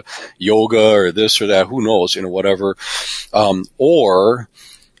into yoga or this or that, who knows, whatever. Or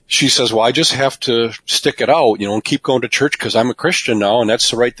she says, well, I just have to stick it out, and keep going to church because I'm a Christian now, and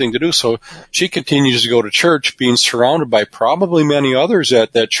that's the right thing to do. So she continues to go to church, being surrounded by probably many others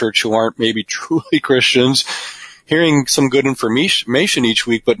at that church who aren't maybe truly Christians, hearing some good information each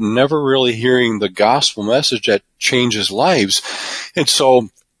week, but never really hearing the gospel message that changes lives. And so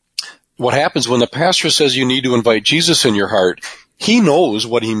what happens when the pastor says you need to invite Jesus in your heart, he knows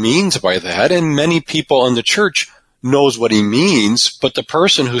what he means by that, and many people in the church knows what he means, but the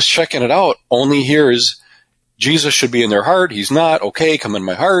person who's checking it out only hears Jesus should be in their heart. He's not. Okay, come in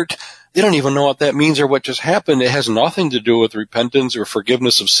my heart. They don't even know what that means or what just happened. It has nothing to do with repentance or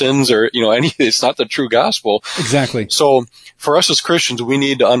forgiveness of sins or, anything. It's not the true gospel. Exactly. So for us as Christians, we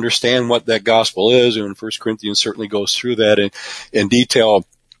need to understand what that gospel is, and 1 Corinthians certainly goes through that in detail.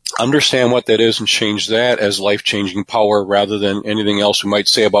 Understand what that is and change that as life-changing power rather than anything else we might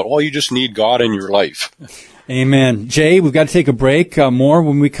say about, you just need God in your life. Amen. Jay, we've got to take a break. More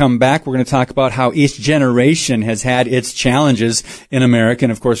when we come back. We're going to talk about how each generation has had its challenges in America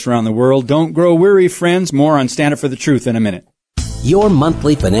and, of course, around the world. Don't grow weary, friends. More on Stand Up for the Truth in a minute. Your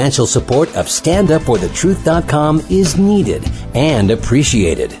monthly financial support of StandUpForTheTruth.com is needed and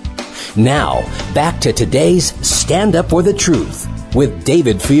appreciated. Now, back to today's Stand Up for the Truth with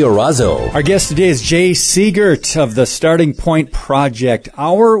David Fiorazzo. Our guest today is Jay Seegert of the Starting Point Project.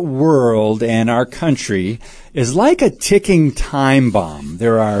 Our world and our country is like a ticking time bomb.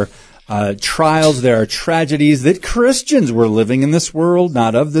 There are trials, there are tragedies that Christians were living in this world,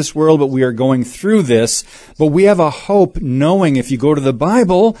 not of this world, but we are going through this. But we have a hope knowing if you go to the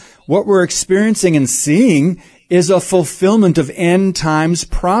Bible, what we're experiencing and seeing is a fulfillment of end times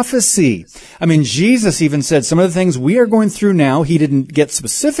prophecy. I mean, Jesus even said some of the things we are going through now, he didn't get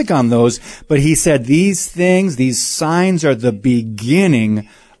specific on those, but he said these things, these signs are the beginning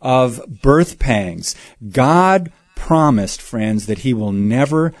of birth pangs. God promised, friends, that he will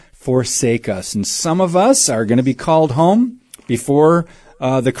never forsake us. And some of us are going to be called home before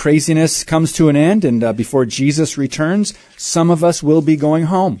the craziness comes to an end and before Jesus returns. Some of us will be going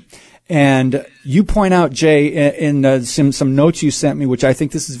home. And you point out, Jay, in some notes you sent me, which I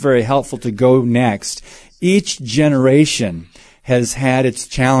think this is very helpful to go next. Each generation has had its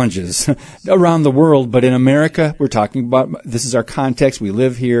challenges around the world, but in America, we're talking about, this is our context. We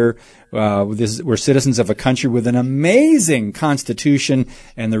live here. We're citizens of a country with an amazing constitution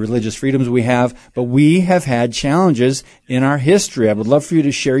and the religious freedoms we have, but we have had challenges in our history. I would love for you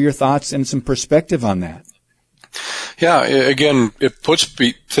to share your thoughts and some perspective on that. Yeah, again, it puts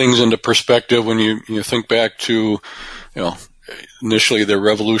things into perspective when you think back to, initially the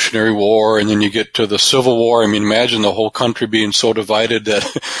Revolutionary War, and then you get to the Civil War. I mean, imagine the whole country being so divided that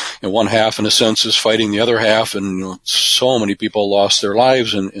one half, in a sense, is fighting the other half, and so many people lost their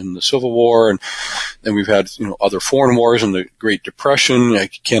lives in the Civil War. And then we've had other foreign wars and the Great Depression. I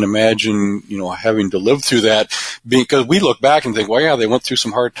can't imagine having to live through that, because we look back and think, well, yeah, they went through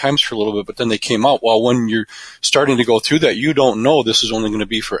some hard times for a little bit, but then they came out. Well, when you're starting to go through that, you don't know this is only going to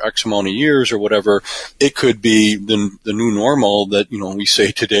be for X amount of years or whatever. It could be the new normal that we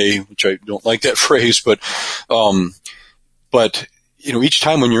say today, which I don't like that phrase, but each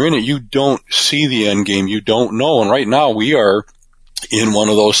time when you're in it, you don't see the end game. You don't know. And right now we are in one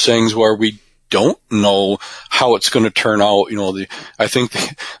of those things where we don't know how it's going to turn out. I think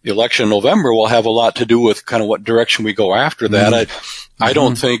the election in November will have a lot to do with kind of what direction we go after that. Mm-hmm. I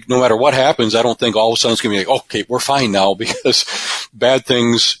don't think, no matter what happens, I don't think all of a sudden it's going to be like, okay, we're fine now, because bad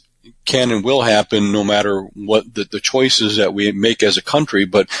things can and will happen no matter what the choices that we make as a country.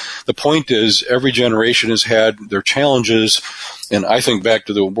 But the point is, every generation has had their challenges. And I think back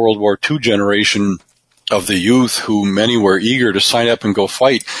to the World War II generation of the youth, who many were eager to sign up and go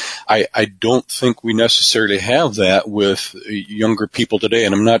fight. I don't think we necessarily have that with younger people today.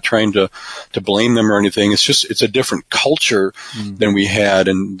 And I'm not trying to blame them or anything. It's just, it's a different culture than we had.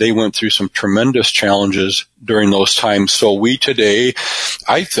 And they went through some tremendous challenges during those times. So we today,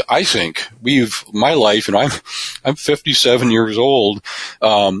 I think my life, I'm 57 years old.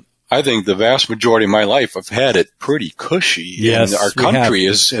 I think the vast majority of my life I've had it pretty cushy. Yes, and our country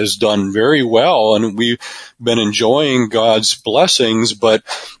has done very well, and we've been enjoying God's blessings. But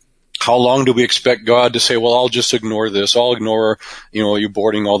how long do we expect God to say, well, I'll just ignore this. I'll ignore, you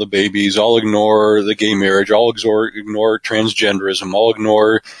aborting all the babies. I'll ignore the gay marriage. I'll ignore transgenderism. I'll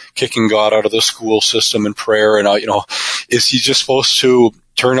ignore kicking God out of the school system and prayer. And, is he just supposed to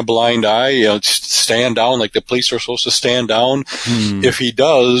turn a blind eye, stand down like the police are supposed to stand down? If he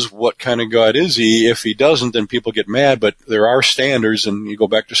does, what kind of God is he? If he doesn't, then people get mad, but there are standards, and you go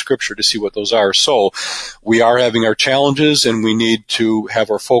back to Scripture to see what those are. So we are having our challenges, and we need to have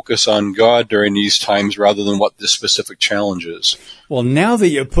our focus on God during these times rather than what the specific challenge is. Well, now that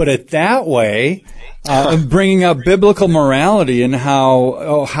you put it that way, bringing up biblical morality and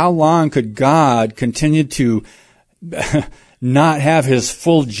how long could God continue to not have his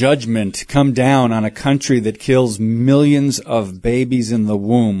full judgment come down on a country that kills millions of babies in the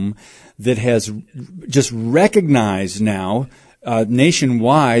womb, that has just recognized now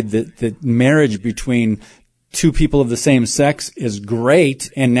nationwide that marriage between two people of the same sex is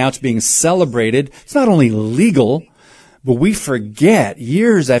great, and now it's being celebrated. It's not only legal, but we forget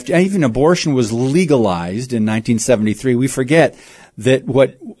years after even abortion was legalized in 1973, we forget that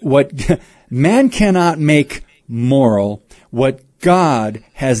what man cannot make moral, what God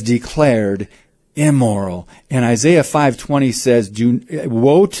has declared immoral. And Isaiah 5:20 says,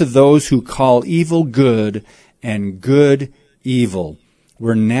 woe to those who call evil good and good evil.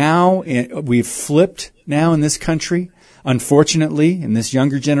 We've flipped now in this country. Unfortunately, in this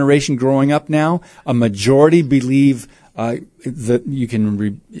younger generation growing up now, a majority believe that you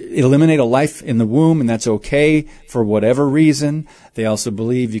can eliminate a life in the womb, and that's okay for whatever reason. They also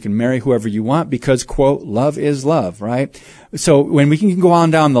believe you can marry whoever you want because, quote, love is love, right? So when we can go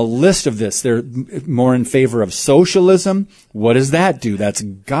on down the list of this, they're more in favor of socialism. What does that do? That's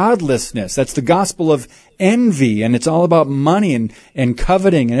godlessness. That's the gospel of envy, and it's all about money and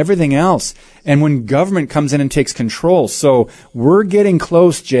coveting and everything else. And when government comes in and takes control. So we're getting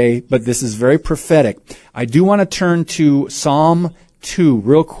close, Jay, but this is very prophetic. I do want to turn to Psalm 2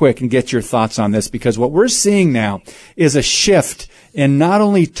 real quick and get your thoughts on this, because what we're seeing now is a shift in not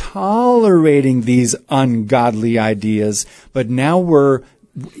only tolerating these ungodly ideas, but now we're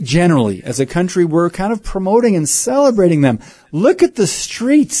generally, as a country, we're kind of promoting and celebrating them. Look at the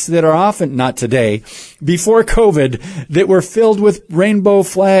streets that are often, not today, before COVID, that were filled with rainbow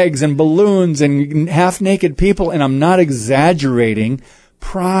flags and balloons and half-naked people, and I'm not exaggerating,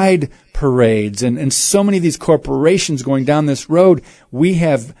 pride parades and so many of these corporations going down this road. We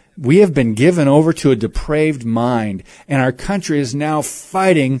have been given over to a depraved mind, and our country is now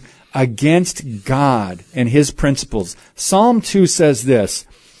fighting against God and His principles. Psalm 2 says this,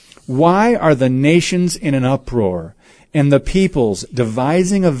 "Why are the nations in an uproar, and the peoples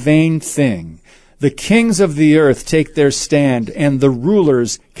devising a vain thing? The kings of the earth take their stand, and the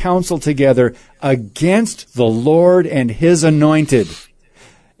rulers counsel together against the Lord and His anointed."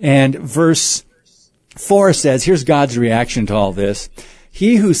 And verse 4 says, here's God's reaction to all this.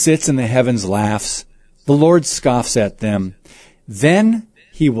 "He who sits in the heavens laughs. The Lord scoffs at them. Then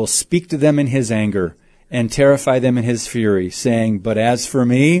He will speak to them in His anger and terrify them in His fury, saying, but as for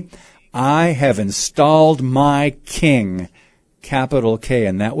me, I have installed my King," capital K,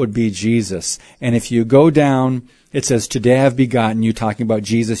 and that would be Jesus. And if you go down, it says, "Today I have begotten you," talking about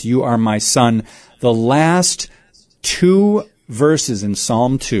Jesus. "You are my son." The last two verses in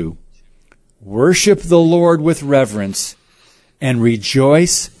Psalm 2, "Worship the Lord with reverence and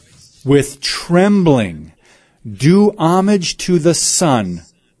rejoice with trembling. Do homage to the Son,"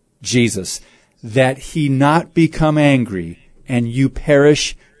 Jesus, "that He not become angry and you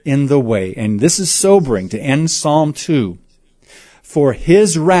perish in the way." And this is sobering to end Psalm 2. "For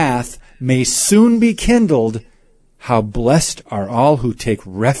His wrath may soon be kindled. How blessed are all who take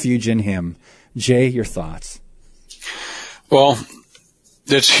refuge in Him." Jay, your thoughts? Well,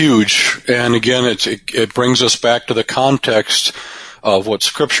 it's huge. And again, it brings us back to the context of what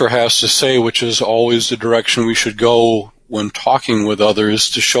Scripture has to say, which is always the direction we should go when talking with others,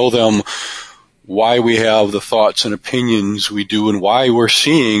 to show them why we have the thoughts and opinions we do and why we're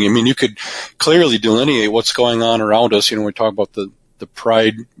seeing. I mean, you could clearly delineate what's going on around us. You know, we talk about the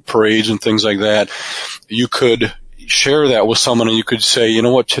pride parades and things like that. You could share that with someone and you could say, you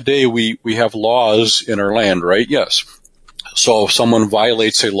know what, today we have laws in our land, right? Yes. So if someone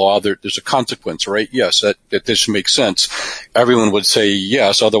violates a law, there's a consequence, right? Yes, that this makes sense. Everyone would say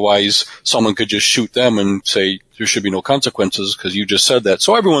yes. Otherwise, someone could just shoot them and say there should be no consequences because you just said that.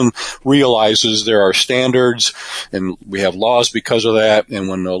 So everyone realizes there are standards and we have laws because of that. And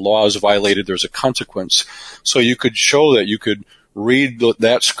when the law is violated, there's a consequence. So you could show that. You could read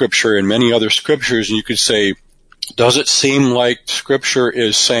that scripture and many other scriptures and you could say, does it seem like Scripture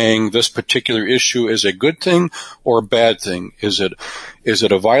is saying this particular issue is a good thing or a bad thing? Is it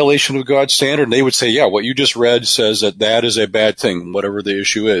a violation of God's standard? And they would say, yeah, what you just read says that is a bad thing, whatever the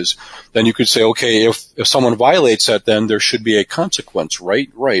issue is. Then you could say, okay, if someone violates that, then there should be a consequence, right?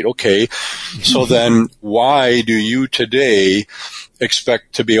 Right, okay. So then why do you today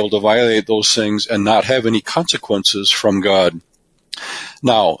expect to be able to violate those things and not have any consequences from God?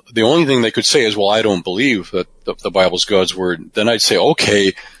 Now, the only thing they could say is, well, I don't believe that the Bible's God's Word. Then I'd say,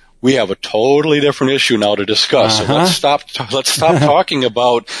 okay, we have a totally different issue now to discuss. So let's stop talking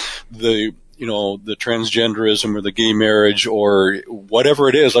about the transgenderism or the gay marriage or whatever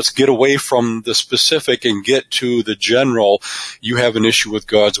it is. Let's get away from the specific and get to the general. You have an issue with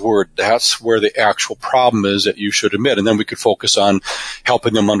God's Word. That's where the actual problem is that you should admit. And then we could focus on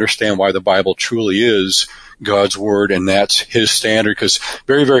helping them understand why the Bible truly is God's Word, and that's His standard. Because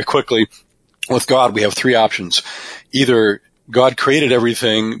very, very quickly, with God, we have three options. Either God created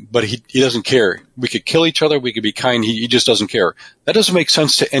everything, but he doesn't care. We could kill each other, we could be kind, he just doesn't care. That doesn't make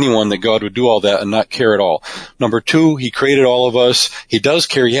sense to anyone that God would do all that and not care at all. Number two, He created all of us. He does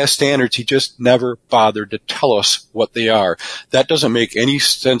care, He has standards, He just never bothered to tell us what they are. That doesn't make any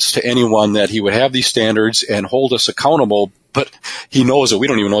sense to anyone that He would have these standards and hold us accountable, but he knows that we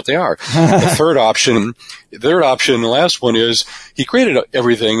don't even know what they are. The third option, the last one is he created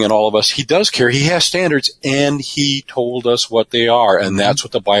everything and all of us. He does care. He has standards, and he told us what they are, and that's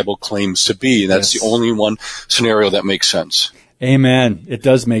what the Bible claims to be. And that's the only one scenario that makes sense. Amen. It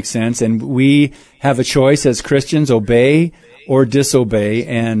does make sense. And we have a choice as Christians, obey or disobey.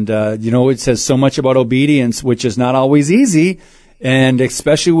 And, it says so much about obedience, which is not always easy. And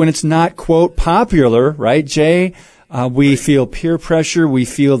especially when it's not, quote, popular, right, Jay? We feel peer pressure. We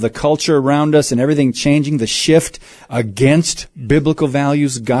feel the culture around us and everything changing, the shift against biblical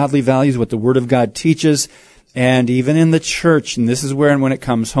values, godly values, what the Word of God teaches. And even in the church, and this is where and when it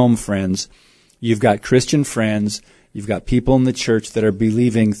comes home, friends, you've got Christian friends, you've got people in the church that are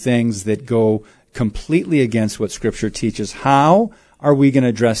believing things that go completely against what Scripture teaches. How are we going to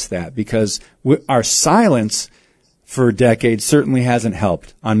address that? Because our silence for decades certainly hasn't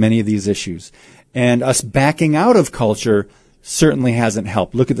helped on many of these issues. And us backing out of culture certainly hasn't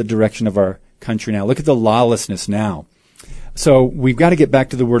helped. Look at the direction of our country now. Look at the lawlessness now. So we've got to get back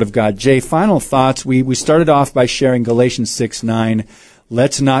to the Word of God. Jay, final thoughts. We started off by sharing Galatians 6:9.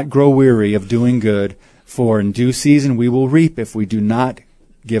 Let's not grow weary of doing good, for in due season we will reap if we do not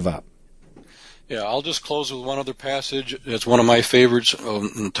give up. Yeah, I'll just close with one other passage. It's one of my favorites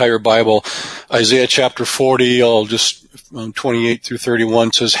of the entire Bible. Isaiah chapter 40, 28 through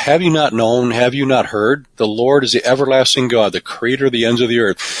 31 says, "Have you not known, have you not heard? The Lord is the everlasting God, the creator of the ends of the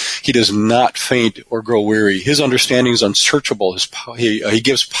earth. He does not faint or grow weary. His understanding is unsearchable. He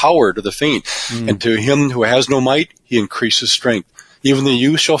gives power to the faint. And to him who has no might, he increases strength. Even the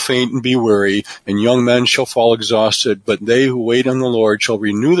youth shall faint and be weary, and young men shall fall exhausted. But they who wait on the Lord shall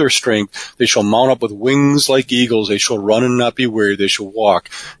renew their strength. They shall mount up with wings like eagles. They shall run and not be weary. They shall walk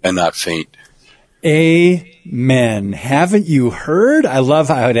and not faint." Amen. Haven't you heard? I love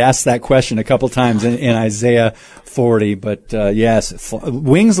how I would ask that question a couple times in Isaiah 40. But yes,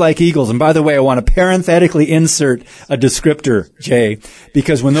 wings like eagles. And by the way, I want to parenthetically insert a descriptor, Jay,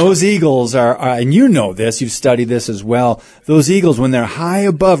 because when those eagles are, and you know this, you've studied this as well, those eagles, when they're high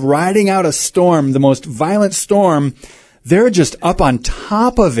above, riding out a storm, the most violent storm, they're just up on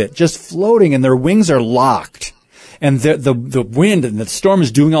top of it, just floating, and their wings are locked. And the wind and the storm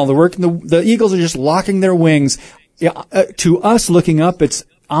is doing all the work, and the eagles are just locking their wings. To us looking up, it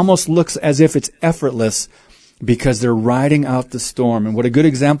almost looks as if it's effortless because they're riding out the storm. And what a good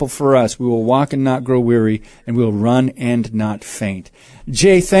example for us. We will walk and not grow weary, and we will run and not faint.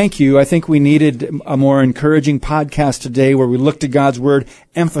 Jay, thank you. I think we needed a more encouraging podcast today where we look to God's Word,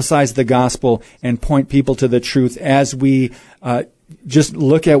 emphasize the gospel, and point people to the truth as we just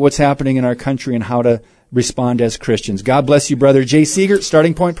look at what's happening in our country and how to respond as Christians. God bless you, brother. Jay Seegert,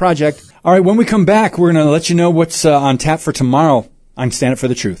 Starting Point Project. All right, when we come back, we're going to let you know what's on tap for tomorrow on Stand Up for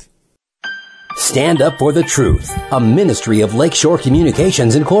the Truth. Stand Up for the Truth, a ministry of Lakeshore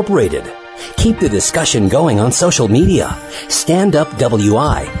Communications Incorporated. Keep the discussion going on social media. Stand Up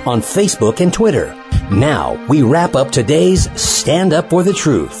WI on Facebook and Twitter. Now, we wrap up today's Stand Up for the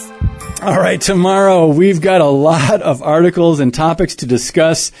Truth. All right, tomorrow we've got a lot of articles and topics to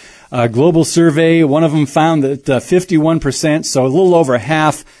discuss. A global survey, one of them found that 51%, so a little over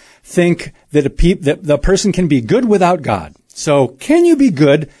half, think that the person can be good without God. So can you be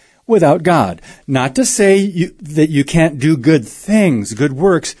good without God? Not to say that you can't do good things, good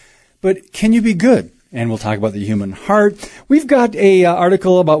works, but can you be good? And we'll talk about the human heart. We've got a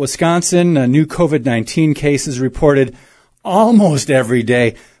article about Wisconsin, new COVID-19 cases reported almost every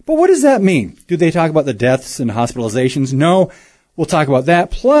day. But what does that mean? Do they talk about the deaths and hospitalizations? No. We'll talk about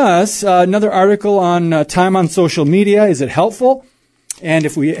that. Plus, another article on time on social media. Is it helpful? And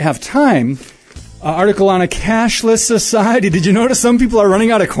if we have time, an article on a cashless society. Did you notice some people are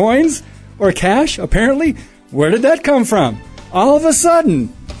running out of coins or cash, apparently? Where did that come from? All of a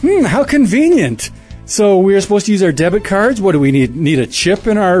sudden. How convenient. So we're supposed to use our debit cards. What do we need? Need a chip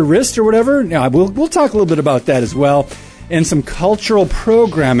in our wrist or whatever? No, we'll talk a little bit about that as well. And some cultural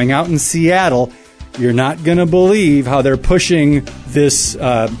programming out in Seattle. You're not going to believe how they're pushing this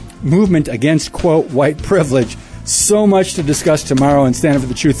movement against, quote, white privilege. So much to discuss tomorrow and Stand Up for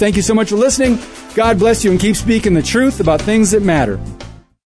the Truth. Thank you so much for listening. God bless you, and keep speaking the truth about things that matter.